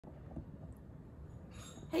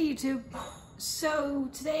Hey YouTube. So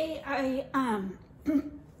today I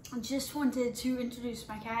just wanted to introduce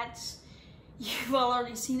my cats. You've all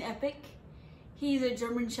already seen Epic. He's a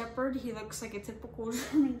German Shepherd. He looks like a typical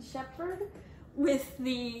German Shepherd with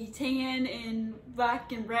the tan and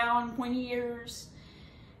black and brown pointy ears.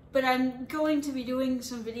 But I'm going to be doing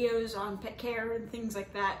some videos on pet care and things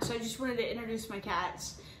like that. So I just wanted to introduce my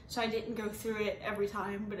cats so I didn't go through it every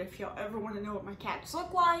time. But if y'all ever want to know what my cats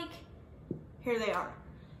look like, here they are.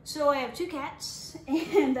 So I have two cats,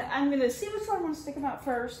 and I'm gonna see which one wants to come out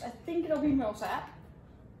first. I think it'll be Millsap.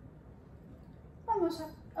 Oh, Millsap.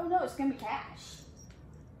 Oh no, it's gonna be Cash.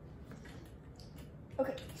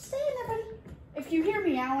 Okay, stay in there, buddy. If you hear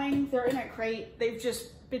meowing, they're in a crate. They've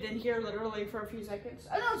just been in here literally for a few seconds.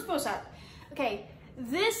 Oh no, it's Millsap. Okay,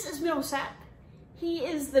 this is Millsap. He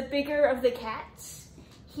is the bigger of the cats.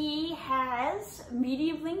 He has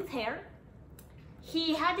medium length hair.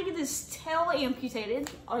 He had to get his tail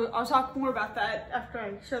amputated. I'll talk more about that after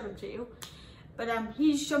I show them to you. But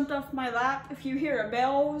he's jumped off my lap. If you hear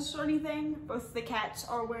bells or anything, both the cats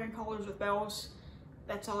are wearing collars with bells.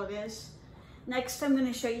 That's all it is. Next, I'm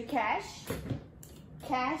gonna show you Cash.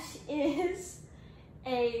 Cash is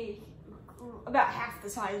about half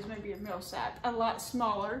the size maybe of Millsap, a lot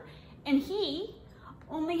smaller, and he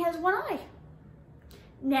only has one eye.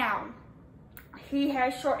 Now, he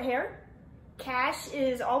has short hair. Cash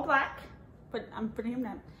is all black, but I'm putting him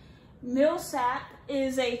down. Millsap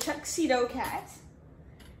is a tuxedo cat,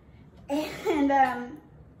 and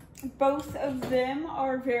both of them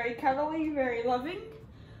are very cuddly, very loving.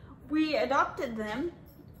 We adopted them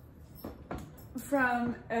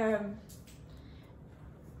from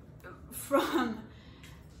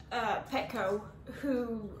Petco,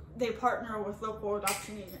 who they partner with local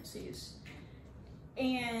adoption agencies,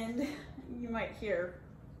 and you might hear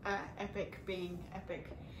Epic being Epic,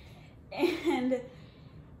 and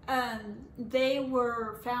they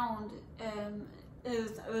were found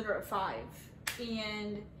as a litter of 5,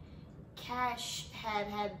 and Cash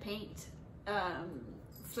had paint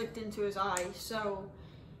flicked into his eye, so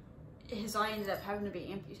his eye ended up having to be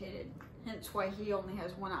amputated, hence why he only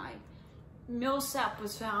has one eye. Millsap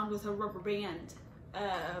was found with a rubber band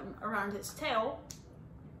around his tail.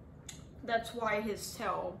 That's why his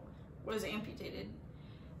tail was amputated.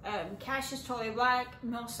 Cash is totally black.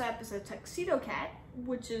 Millsap is a tuxedo cat,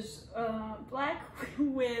 which is black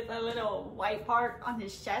with a little white part on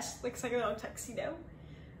his chest. Looks like a little tuxedo.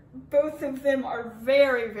 Both of them are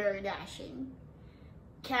very, very dashing.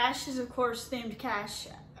 Cash is, of course, named Cash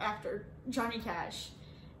after Johnny Cash.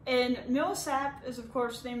 And Millsap is, of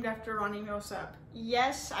course, named after Ronnie Millsap.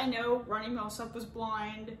 Yes, I know Ronnie Millsap was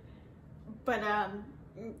blind, but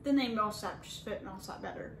the name Millsap just fit Millsap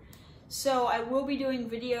better. So I will be doing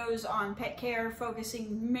videos on pet care,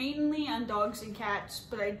 focusing mainly on dogs and cats,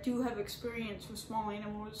 but I do have experience with small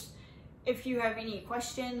animals. If you have any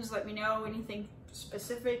questions, let me know. Anything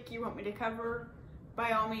specific you want me to cover,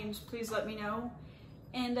 by all means, please let me know.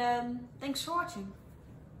 And thanks for watching.